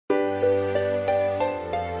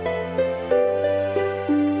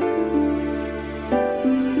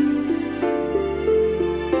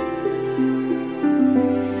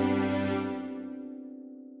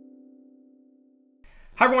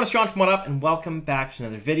Hi everyone, it's John from What Up, and welcome back to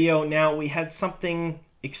another video. Now, we had something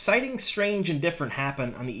exciting, strange, and different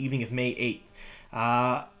happen on the evening of May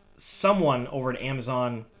 8th. Someone over at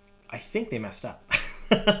Amazon, I think they messed up.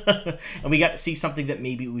 And we got to see something that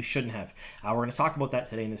maybe we shouldn't have. We're going to talk about that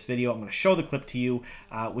today in this video. I'm going to show the clip to you,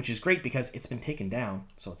 which is great because it's been taken down,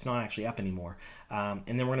 so it's not actually up anymore. And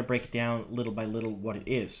then we're going to break it down little by little what it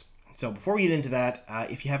is. So before we get into that,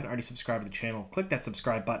 if you haven't already subscribed to the channel, click that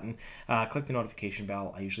subscribe button, click the notification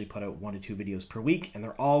bell. I usually put out 1 to 2 videos per week, and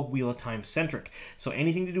they're all Wheel of Time centric. So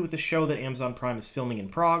anything to do with the show that Amazon Prime is filming in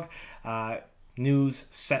Prague, news,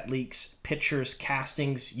 set leaks, pictures,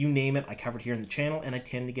 castings, you name it, I covered here in the channel, and I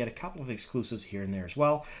tend to get a couple of exclusives here and there as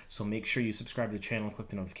well. So make sure you subscribe to the channel and click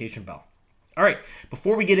the notification bell. All right,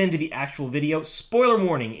 before we get into the actual video, spoiler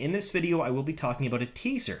warning, in this video I will be talking about a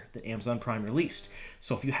teaser that Amazon Prime released.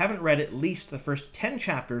 So if you haven't read at least the first 10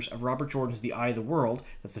 chapters of Robert Jordan's The Eye of the World,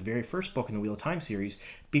 that's the very first book in the Wheel of Time series,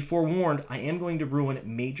 be forewarned, I am going to ruin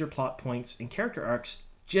major plot points and character arcs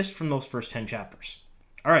just from those first 10 chapters.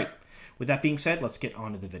 All right, with that being said, let's get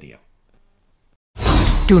on to the video.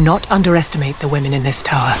 Do not underestimate the women in this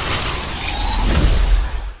tower.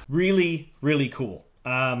 Really, really cool.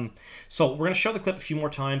 So we're going to show the clip a few more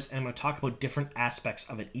times, and I'm going to talk about different aspects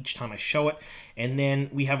of it each time I show it. And then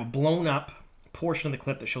we have a blown up portion of the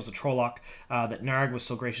clip that shows the Trolloc that Narg was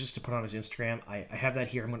so gracious to put on his Instagram. I have that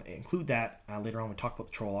here. I'm going to include that later on when we talk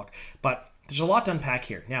about the Trolloc. But there's a lot to unpack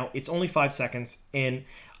here. Now, it's only 5 seconds, and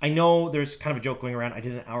I know there's kind of a joke going around. I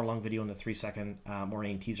did an hour-long video in the 3-second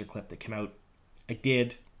Moiraine teaser clip that came out. I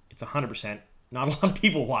did. It's 100%. Not a lot of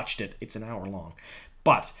people watched it. It's an hour long.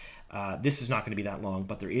 But this is not going to be that long,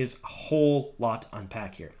 but there is a whole lot to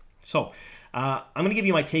unpack here. So I'm going to give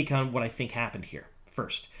you my take on what I think happened here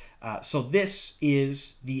first. So this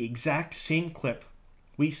is the exact same clip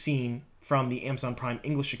we seen from the Amazon Prime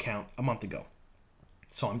English account a month ago.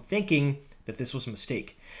 So I'm thinking that this was a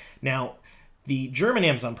mistake. Now, the German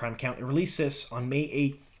Amazon Prime account, it released this on May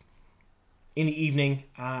 8th in the evening,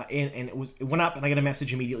 and it went up, and I got a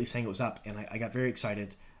message immediately saying it was up, and I got very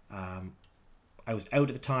excited. I was out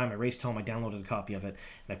at the time. I raced home. I downloaded a copy of it,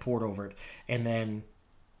 and I poured over it. And then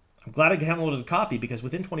I'm glad I downloaded a copy because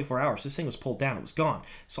within 24 hours, this thing was pulled down. It was gone.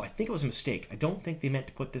 So I think it was a mistake. I don't think they meant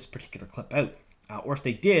to put this particular clip out. Or if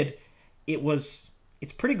they did, it's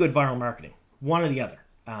pretty good viral marketing, one or the other.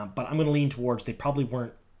 But I'm going to lean towards they probably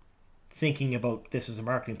weren't thinking about this as a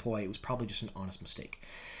marketing ploy. It was probably just an honest mistake.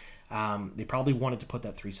 They probably wanted to put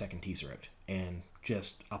that 3-second teaser out and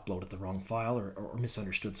just uploaded the wrong file or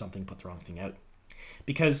misunderstood something, put the wrong thing out.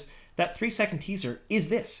 Because that 3-second teaser is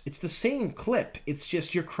this. It's the same clip. It's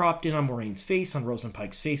just you're cropped in on Moiraine's face, on Rosamund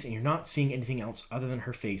Pike's face, and you're not seeing anything else other than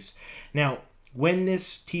her face. Now, when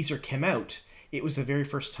this teaser came out, it was the very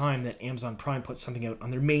first time that Amazon Prime put something out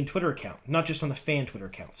on their main Twitter account, not just on the fan Twitter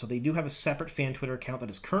account. So they do have a separate fan Twitter account that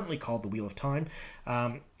is currently called The Wheel of Time,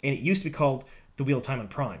 and it used to be called The Wheel of Time on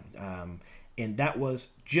Prime. And that was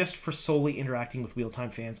just for solely interacting with Wheel of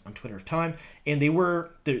Time fans on Twitter of Time. And they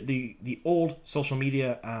were the old social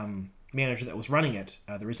media manager that was running it.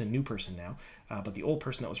 There is a new person now, but the old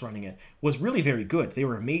person that was running it was really very good. They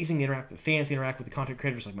were amazing. They interact with the fans. They interact with the content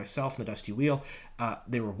creators like myself and the Dusty Wheel.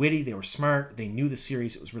 They were witty. They were smart. They knew the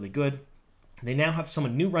series. It was really good. They now have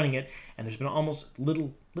someone new running it, and there's been almost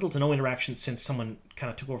little to no interaction since someone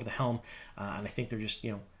kind of took over the helm. And I think they're just,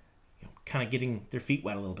 kind of getting their feet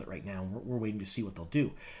wet a little bit right now. We're waiting to see what they'll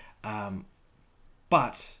do.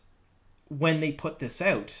 But when they put this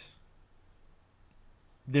out,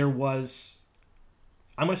 there was,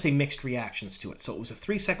 I'm going to say, mixed reactions to it. So it was a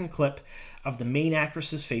 3-second clip of the main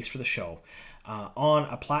actress's face for the show on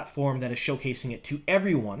a platform that is showcasing it to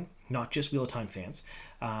everyone, not just Wheel of Time fans.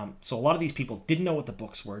 So a lot of these people didn't know what the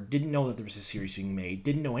books were, didn't know that there was a series being made,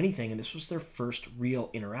 didn't know anything, and this was their first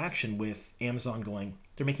real interaction with Amazon going,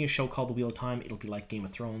 they're making a show called The Wheel of Time. It'll be like Game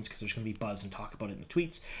of Thrones because there's going to be buzz and talk about it in the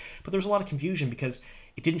tweets. But there's a lot of confusion because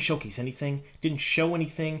it didn't showcase anything, didn't show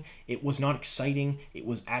anything. It was not exciting. It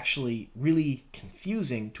was actually really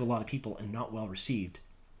confusing to a lot of people and not well received.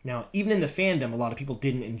 Now, even in the fandom, a lot of people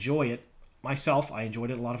didn't enjoy it. Myself, I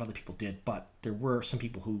enjoyed it. A lot of other people did, but there were some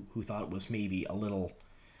people who thought it was maybe a little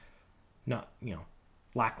not,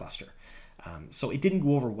 lackluster. So it didn't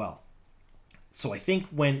go over well. So I think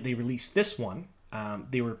when they released this one,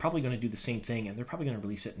 they were probably going to do the same thing, and they're probably going to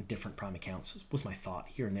release it in different Prime accounts, was my thought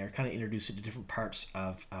here and there, kind of introduce it to different parts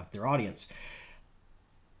of their audience.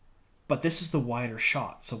 But this is the wider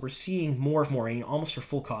shot. So we're seeing more of Moiraine, almost her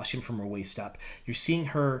full costume from her waist up. You're seeing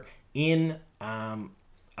her in, I'm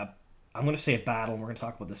going to say a battle, and we're going to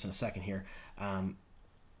talk about this in a second here,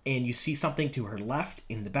 and you see something to her left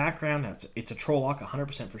in the background. Now it's a Trolloc,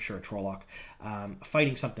 100% for sure a Trolloc,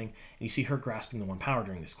 fighting something, and you see her grasping the one power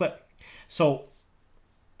during this clip. So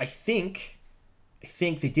I think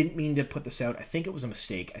they didn't mean to put this out. I think it was a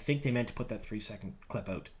mistake. I think they meant to put that 3-second clip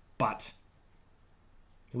out, but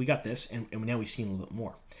we got this, and now we've seen a little bit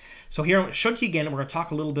more. So here I'm going to show it to you again, and we're going to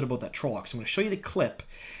talk a little bit about that Trolloc. So I'm going to show you the clip,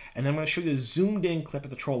 and then I'm going to show you a zoomed-in clip of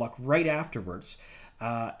the Trolloc right afterwards.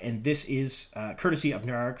 And this is courtesy of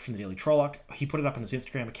Narg from the Daily Trolloc. He put it up on his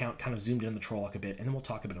Instagram account, kind of zoomed in the Trolloc a bit, and then we'll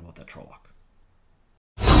talk a bit about that Trolloc.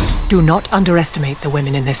 Do not underestimate the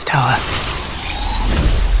women in this tower.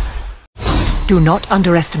 Do not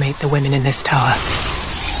underestimate the women in this tower.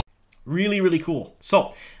 Really, really cool.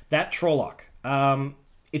 So, that Trolloc.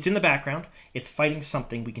 It's in the background. It's fighting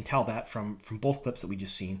something. We can tell that from both clips that we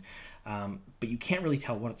just seen. But you can't really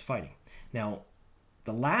tell what it's fighting. Now,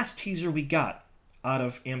 the last teaser we got out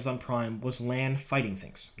of Amazon Prime was Lan fighting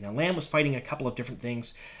things. Now, Lan was fighting a couple of different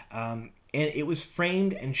things. And it was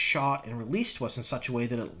framed and shot and released to us in such a way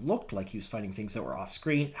that it looked like he was fighting things that were off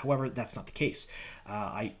screen. However, that's not the case.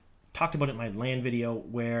 I talked about it in my Lan video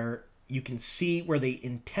where you can see where they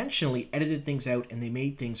intentionally edited things out and they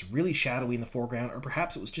made things really shadowy in the foreground, or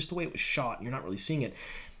perhaps it was just the way it was shot and you're not really seeing it.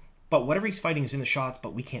 But whatever he's fighting is in the shots,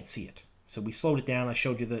 but we can't see it. So we slowed it down. I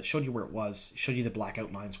showed you where it was, showed you the black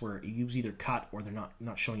outlines where he was either cut or they're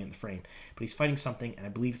not showing it in the frame. But he's fighting something, and I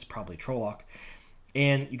believe it's probably Trolloc.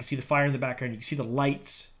 And you can see the fire in the background. You can see the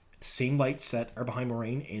lights, the same lights that are behind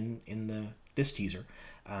Moiraine in this teaser.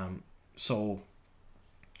 So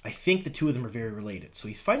I think the two of them are very related. So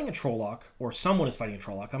he's fighting a Trolloc, or someone is fighting a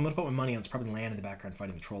Trolloc. I'm going to put my money on it's probably Lan in the background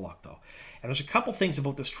fighting the Trolloc, though. And there's a couple things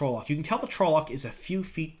about this Trolloc. You can tell the Trolloc is a few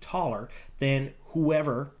feet taller than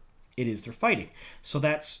whoever it is they're fighting. So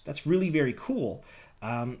that's really very cool.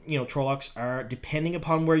 Trollocs are, depending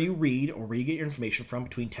upon where you read or where you get your information from,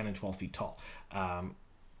 between 10 and 12 feet tall.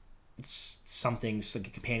 Some things, like a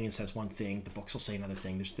companion says one thing, the books will say another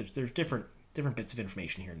thing. There's different bits of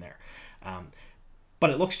information here and there. But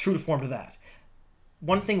it looks true to form to that.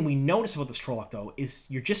 One thing we notice about this Trolloc, though, is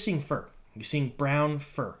you're just seeing fur. You're seeing brown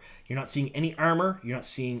fur. You're not seeing any armor. You're not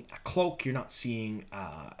seeing a cloak. You're not seeing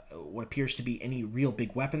what appears to be any real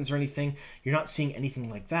big weapons or anything. You're not seeing anything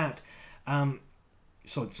like that.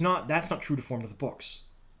 So that's not true to form to the books.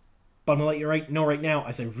 But I'm going to let you know right now,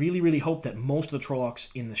 as I really, really hope that most of the Trollocs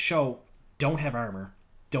in the show don't have armor,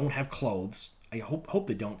 don't have clothes. I hope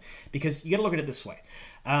they don't, because you got to look at it this way.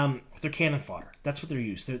 They're cannon fodder. That's what they're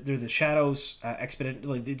used. They're the Shadows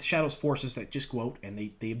the Shadows forces that just go out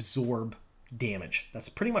and they absorb damage. That's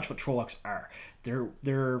pretty much what Trollocs are.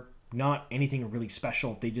 They're not anything really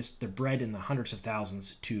special. They're bred in the hundreds of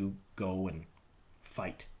thousands to go and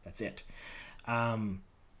fight. That's it.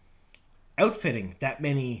 Outfitting that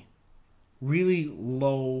many really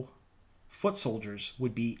low foot soldiers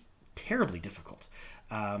would be terribly difficult.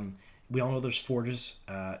 We all know there's forges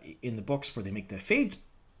in the books where they make the Fades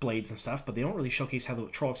blades and stuff, but they don't really showcase how the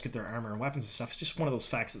Trollocs get their armor and weapons and stuff. It's just one of those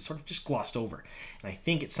facts that's sort of just glossed over. And I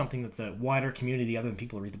think it's something that the wider community, other than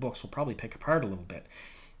people who read the books, will probably pick apart a little bit.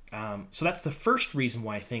 So that's the first reason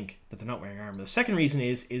why I think that they're not wearing armor. The second reason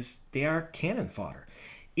is they are cannon fodder.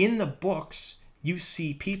 In the books, you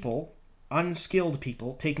see people, unskilled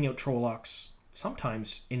people, taking out Trollocs,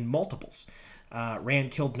 sometimes in multiples.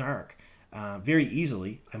 Rand killed Narg. Very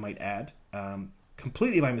easily, I might add,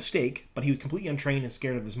 completely by mistake, but he was completely untrained and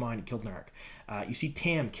scared of his mind and killed Narg. You see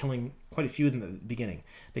Tam killing quite a few in the beginning.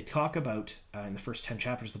 They talk about, in the first 10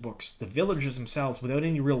 chapters of the books, the villagers themselves, without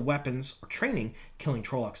any real weapons or training, killing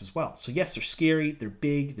Trollocs as well. So yes, they're scary, they're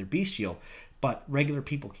big, they're bestial, but regular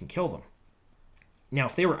people can kill them. Now,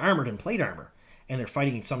 if they were armored in plate armor, and they're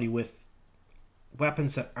fighting somebody with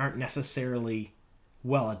weapons that aren't necessarily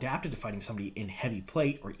well adapted to fighting somebody in heavy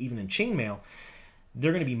plate or even in chainmail,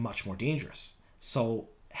 they're going to be much more dangerous. So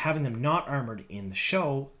having them not armored in the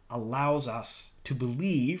show allows us to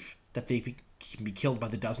believe that they can be killed by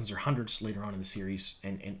the dozens or hundreds later on in the series,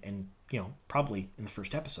 and probably in the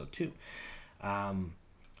first episode too.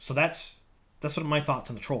 So that's sort of my thoughts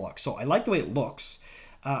on the Trolloc. So I like the way it looks.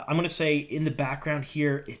 I'm going to say in the background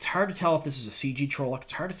here, it's hard to tell if this is a CG Trolloc.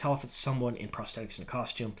 It's hard to tell if it's someone in prosthetics and a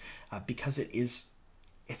costume because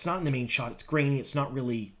it's not in the main shot. It's grainy. It's not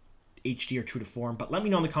really HD or true to form. But let me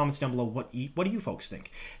know in the comments down below what do you folks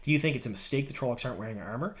think? Do you think it's a mistake the Trollocs aren't wearing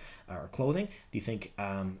armor or clothing? Do you think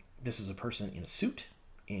this is a person in a suit?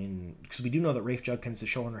 Because we do know that Rafe Judkins, the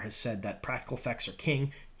showrunner, has said that practical effects are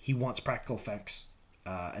king. He wants practical effects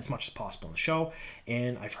as much as possible in the show.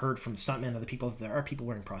 And I've heard from the stuntmen and other people that there are people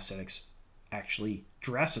wearing prosthetics actually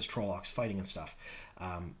dressed as Trollocs fighting and stuff.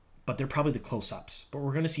 But but they're probably the close-ups. But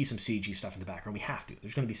we're going to see some CG stuff in the background. We have to.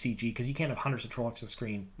 There's going to be CG because you can't have hundreds of Trollocs on the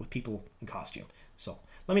screen with people in costume. So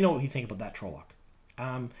let me know what you think about that Trolloc.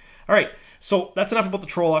 All right, so that's enough about the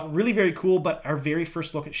Trolloc. Really very cool, but our very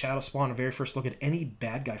first look at Shadow Spawn, our very first look at any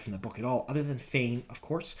bad guy from the book at all, other than Fane, of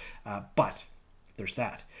course, but there's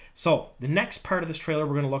that. So the next part of this trailer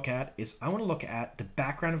we're going to look at is I want to look at the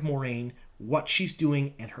background of Moiraine, what she's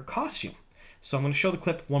doing, and her costume. So I'm going to show the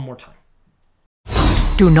clip one more time.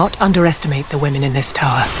 Do not underestimate the women in this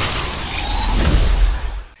tower.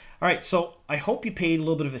 All right, so I hope you paid a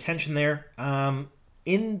little bit of attention there.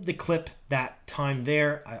 In the clip that time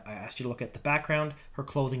there, I asked you to look at the background, her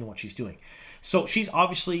clothing, and what she's doing. So she's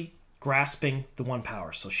obviously grasping the one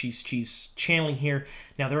power. So she's channeling here.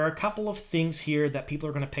 Now, there are a couple of things here that people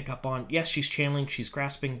are going to pick up on. Yes, she's channeling, she's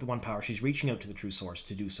grasping the one power, she's reaching out to the true source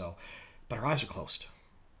to do so, but her eyes are closed.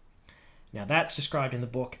 Now, that's described in the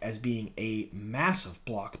book as being a massive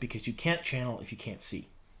block because you can't channel if you can't see.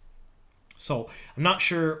 So I'm not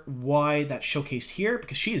sure why that's showcased here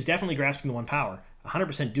because she is definitely grasping the one power.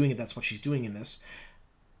 100% doing it, that's what she's doing in this.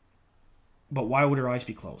 But why would her eyes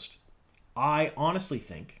be closed? I honestly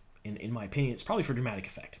think, in my opinion, it's probably for dramatic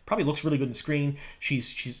effect. Probably looks really good on the screen.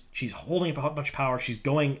 She's holding up a bunch of power. She's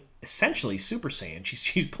going essentially Super Saiyan.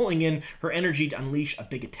 She's pulling in her energy to unleash a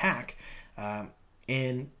big attack.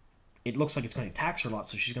 And it looks like it's going to tax her a lot,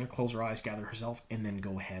 so she's going to close her eyes, gather herself, and then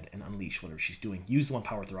go ahead and unleash whatever she's doing. Use the one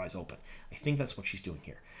power with her eyes open. I think that's what she's doing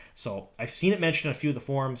here. So I've seen it mentioned in a few of the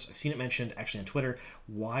forums. I've seen it mentioned actually on Twitter.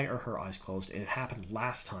 Why are her eyes closed? And it happened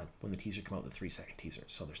last time when the teaser came out, the 3-second teaser.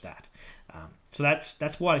 So there's that. So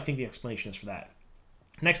that's what I think the explanation is for that.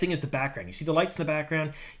 Next thing is the background. You see the lights in the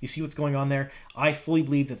background. You see what's going on there. I fully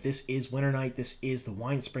believe that this is Winter Night. This is the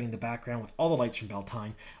wine spring in the background with all the lights from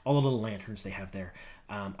Beltane, all the little lanterns they have there.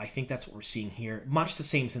 I think that's what we're seeing here. Much the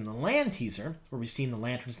same as in the land teaser, where we've seen the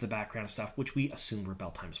lanterns in the background and stuff, which we assumed were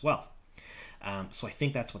Beltane as well. So I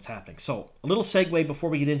think that's what's happening. So a little segue before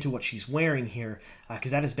we get into what she's wearing here,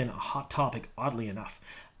 because that has been a hot topic, oddly enough.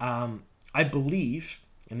 I believe,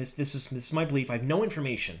 and this is my belief, I have no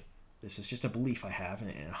information. This is just a belief I have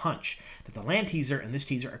and a hunch that the land teaser and this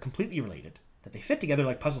teaser are completely related, that they fit together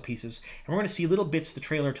like puzzle pieces, and we're going to see little bits of the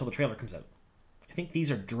trailer until the trailer comes out. I think these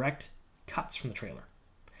are direct cuts from the trailer.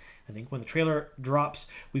 I think when the trailer drops,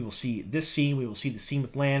 we will see this scene, we will see the scene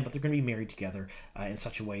with land, but they're going to be married together in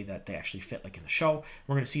such a way that they actually fit like in the show.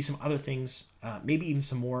 We're going to see some other things, maybe even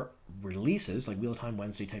some more releases, like Wheel of Time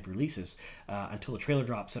Wednesday type releases, until the trailer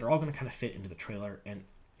drops that are all going to kind of fit into the trailer. And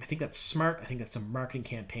I think that's smart. I think that's a marketing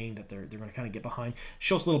campaign that they're going to kind of get behind.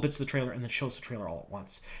 Show us little bits of the trailer and then show us the trailer all at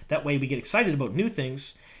once. That way we get excited about new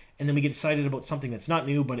things, and then we get excited about something that's not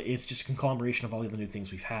new, but it's just a conglomeration of all the other new things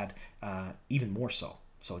we've had, even more so.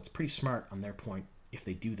 So it's pretty smart on their point if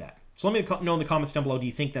they do that. So let me know in the comments down below, do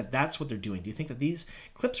you think that that's what they're doing? Do you think that these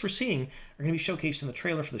clips we're seeing are going to be showcased in the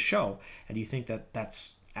trailer for the show? And do you think that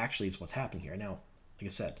that's actually is what's happening here? Now, like I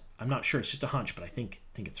said, I'm not sure. It's just a hunch, but I think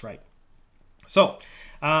it's right. So,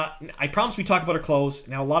 I promised we talk about her clothes.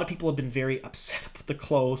 Now, a lot of people have been very upset about the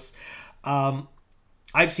clothes.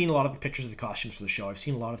 I've seen a lot of the pictures of the costumes for the show. I've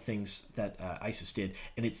seen a lot of things that Isis did,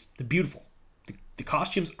 and they're beautiful. The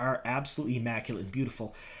costumes are absolutely immaculate and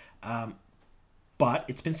beautiful. But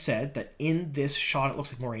it's been said that in this shot, it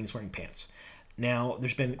looks like Moiraine is wearing pants. Now,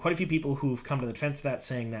 there's been quite a few people who've come to the defense of that,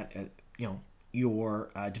 saying that,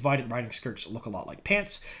 your divided riding skirts look a lot like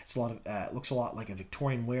pants. It's it looks a lot like a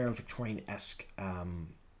Victorian wear, Victorian-esque,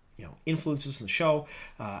 influences in the show.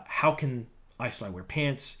 How can Aes Sedai wear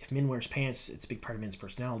pants? If Min wears pants, it's a big part of Min's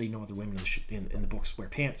personality. No other women in the books wear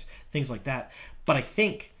pants. Things like that. But I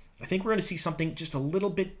think we're going to see something just a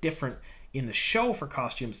little bit different in the show for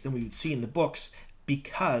costumes than we would see in the books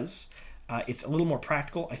because it's a little more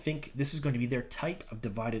practical. I think this is going to be their type of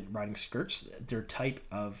divided riding skirts, their type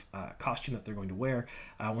of costume that they're going to wear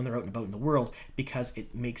when they're out and about in the world, because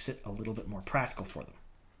it makes it a little bit more practical for them.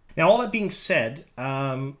 Now, all that being said,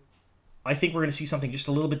 I think we're going to see something just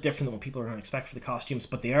a little bit different than what people are going to expect for the costumes,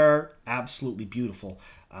 but they are absolutely beautiful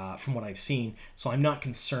from what I've seen, so I'm not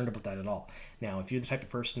concerned about that at all. Now, if you're the type of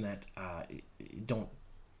person that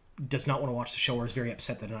does not want to watch the show or is very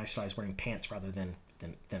upset that an Aes Sedai is wearing pants rather than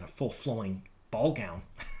a full flowing ball gown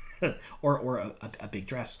or a big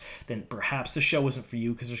dress, then perhaps the show isn't for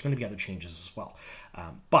you because there's going to be other changes as well.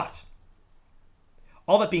 But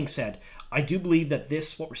all that being said, I do believe that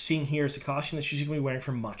what we're seeing here is a costume that she's going to be wearing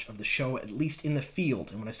for much of the show, at least in the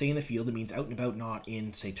field. And when I say in the field, it means out and about, not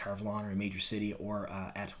in, say, Tarvalon or a major city or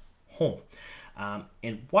at home.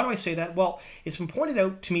 And why do I say that? Well, it's been pointed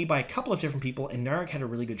out to me by a couple of different people, and Narek had a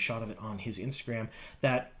really good shot of it on his Instagram,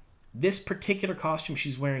 that this particular costume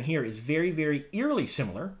she's wearing here is very, very eerily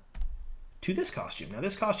similar to this costume. Now,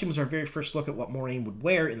 this costume was our very first look at what Moiraine would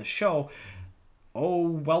wear in the show,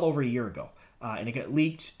 well over a year ago. And it got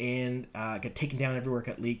leaked and got taken down everywhere. It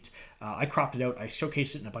got leaked. I cropped it out. I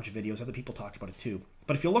showcased it in a bunch of videos. Other people talked about it too.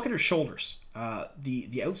 But if you look at her shoulders,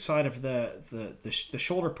 the outside of the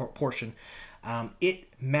shoulder portion, it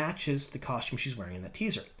matches the costume she's wearing in that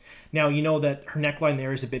teaser. Now, you know that her neckline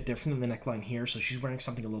there is a bit different than the neckline here, so she's wearing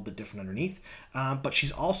something a little bit different underneath. But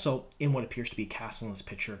she's also in what appears to be a castle in this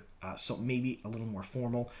picture, so maybe a little more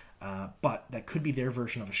formal. But that could be their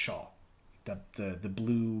version of a shawl. The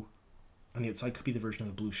blue on the outside could be the version of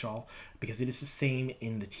the blue shawl, because it is the same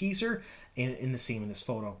in the teaser and in the same in this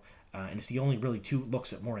photo. And it's the only really two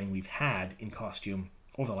looks at Moiraine we've had in costume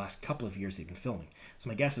over the last couple of years they've been filming. So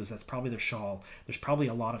my guess is that's probably their shawl. There's probably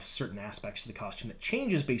a lot of certain aspects to the costume that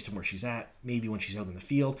changes based on where she's at, maybe when she's out in the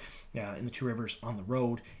field, in the Two Rivers, on the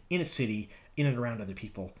road, in a city, in and around other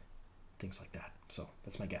people, things like that. So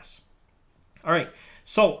that's my guess. All right,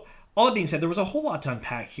 so all that being said, there was a whole lot to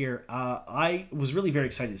unpack here. I was really very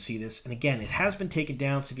excited to see this, and again, it has been taken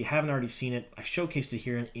down. So if you haven't already seen it, I've showcased it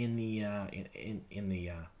here in the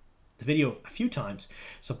video a few times.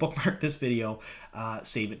 So bookmark this video,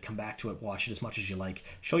 save it, come back to it, watch it as much as you like,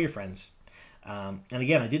 show your friends. And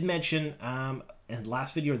again, I did mention in the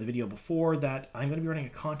last video or the video before that I'm going to be running a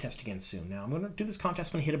contest again soon. Now, I'm going to do this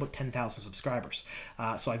contest when I hit about 10,000 subscribers.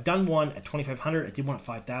 So I've done one at 2,500, I did one at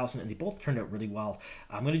 5,000, and they both turned out really well.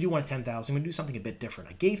 I'm going to do one at 10,000. I'm going to do something a bit different.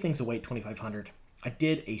 I gave things away at 2,500. I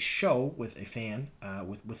did a show with a fan,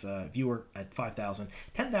 with a viewer at 5,000.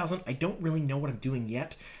 10,000, I don't really know what I'm doing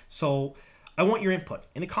yet, so I want your input.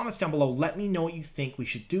 In the comments down below, let me know what you think we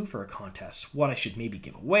should do for a contest, what I should maybe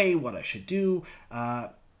give away, what I should do,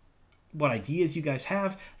 what ideas you guys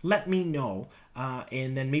have. Let me know,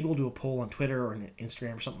 and then maybe we'll do a poll on Twitter or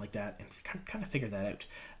Instagram or something like that, and kind of figure that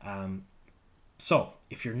out. So,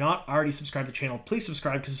 if you're not already subscribed to the channel, please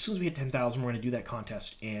subscribe, because as soon as we hit 10,000, we're going to do that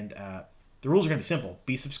contest, and the rules are going to be simple.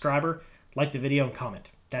 Be a subscriber, like the video, and comment.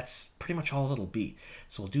 That's pretty much all it'll be.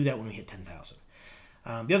 So we'll do that when we hit 10,000.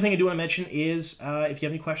 The other thing I do want to mention is if you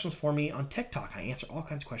have any questions for me on TikTok, I answer all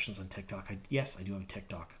kinds of questions on TikTok. Yes, I do have a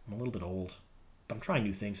TikTok. I'm a little bit old, but I'm trying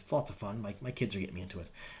new things. It's lots of fun. My kids are getting me into it.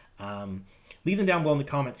 Leave them down below in the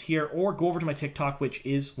comments here, or go over to my TikTok, which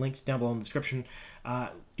is linked down below in the description.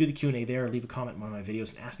 Do the Q&A there, leave a comment in one of my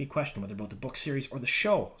videos, and ask me a question, whether about the book series or the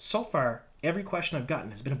show. So far, every question I've gotten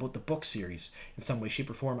has been about the book series in some way, shape,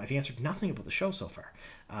 or form. I've answered nothing about the show so far.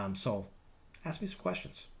 So ask me some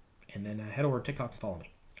questions, and then head over to TikTok and follow me.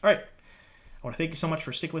 All right. I want to thank you so much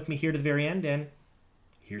for sticking with me here to the very end, and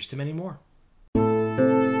here's to many more.